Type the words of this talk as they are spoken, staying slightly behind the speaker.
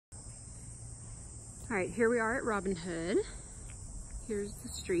All right, here we are at Robinhood. Here's the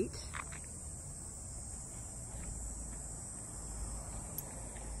street.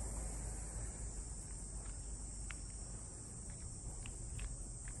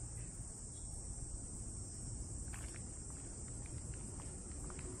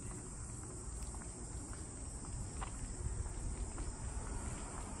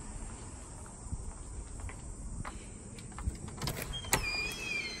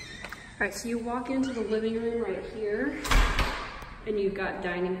 All right, so you walk into the living room right here, and you've got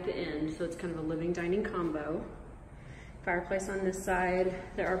dining at the end, so it's kind of a living dining combo. Fireplace on this side,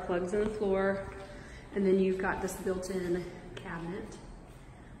 there are plugs in the floor, and then you've got this built-in cabinet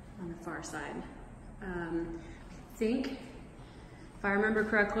on the far side. I think, if I remember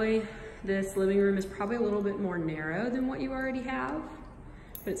correctly, this living room is probably a little bit more narrow than what you already have,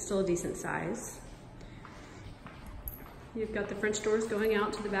 but it's still a decent size. You've got the French doors going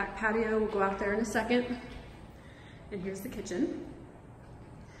out to the back patio. We'll go out there in a second. And here's the kitchen.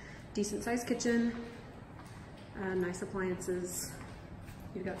 Decent sized kitchen, nice appliances.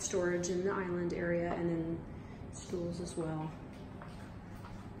 You've got storage in the island area and then stools as well.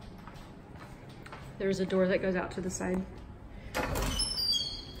 There's a door that goes out to the side.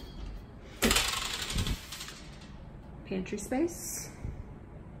 Pantry space.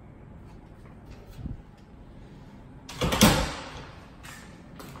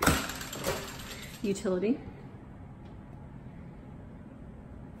 Utility.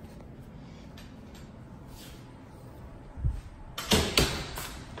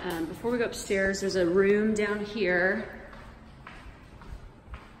 Before we go upstairs, there's a room down here.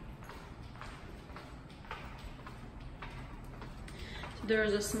 So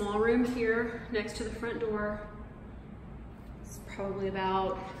there's a small room here next to the front door. It's probably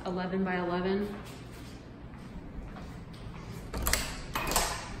about 11 by 11.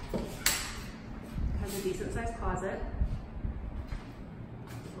 A decent sized closet.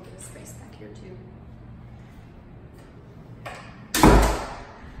 A little bit of space back here too.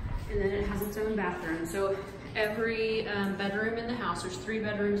 And then it has its own bathroom. So every bedroom in the house, there's 3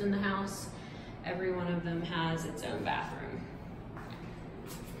 bedrooms in the house. Every one of them has its own bathroom.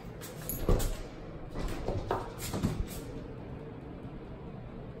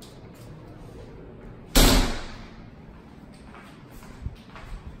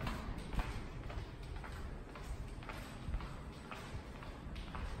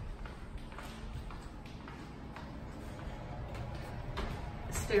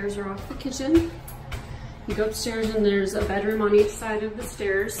 Stairs are off the kitchen. You go upstairs and there's a bedroom on each side of the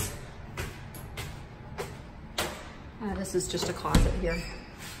stairs. This is just a closet here.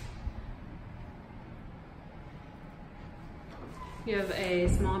 You have a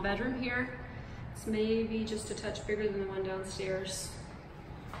small bedroom here. It's maybe just a touch bigger than the one downstairs.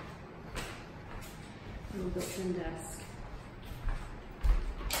 Little built-in desk.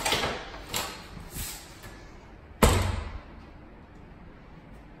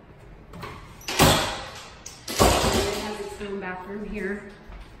 Bathroom here.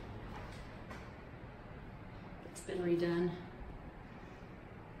 It's been redone.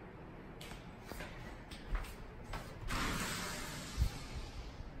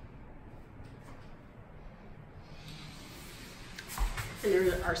 And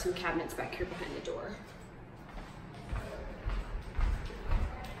there are some cabinets back here behind the door.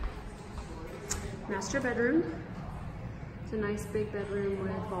 Master bedroom. It's a nice big bedroom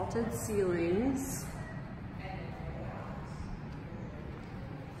with vaulted ceilings.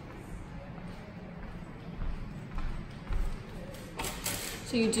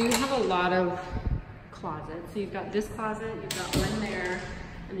 So you do have a lot of closets. So you've got this closet, you've got one there,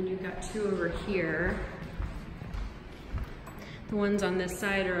 and then you've got 2 over here. The ones on this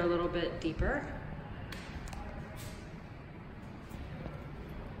side are a little bit deeper.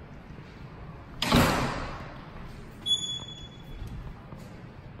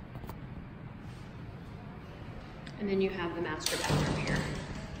 And then you have the master bathroom here.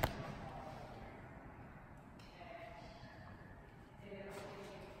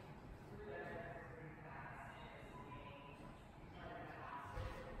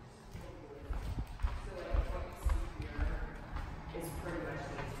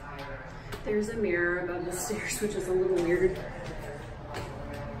 There's a mirror above the stairs, which is a little weird.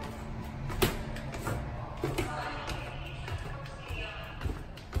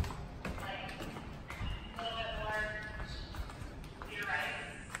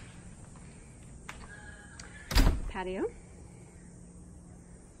 Patio.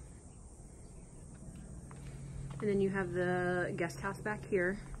 And then you have the guest house back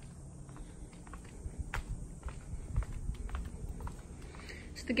here.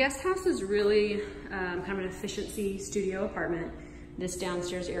 So the guest house is really kind of an efficiency studio apartment. This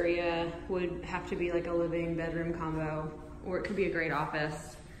downstairs area would have to be like a living bedroom combo, or it could be a great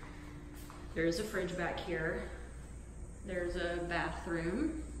office. There's a fridge back here. There's a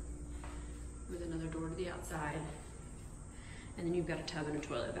bathroom with another door to the outside. And then you've got a tub and a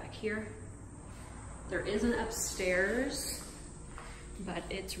toilet back here. There is an upstairs, but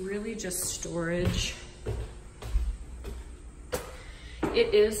it's really just storage.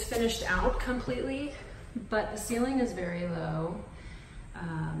 It is finished out completely, but the ceiling is very low.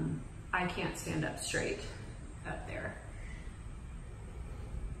 I can't stand up straight up there.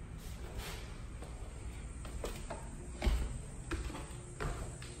 So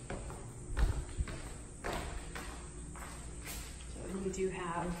you do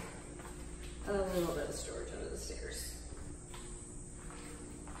have a little bit of storage under the stairs.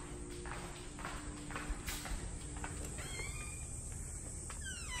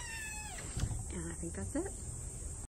 And I think that's it.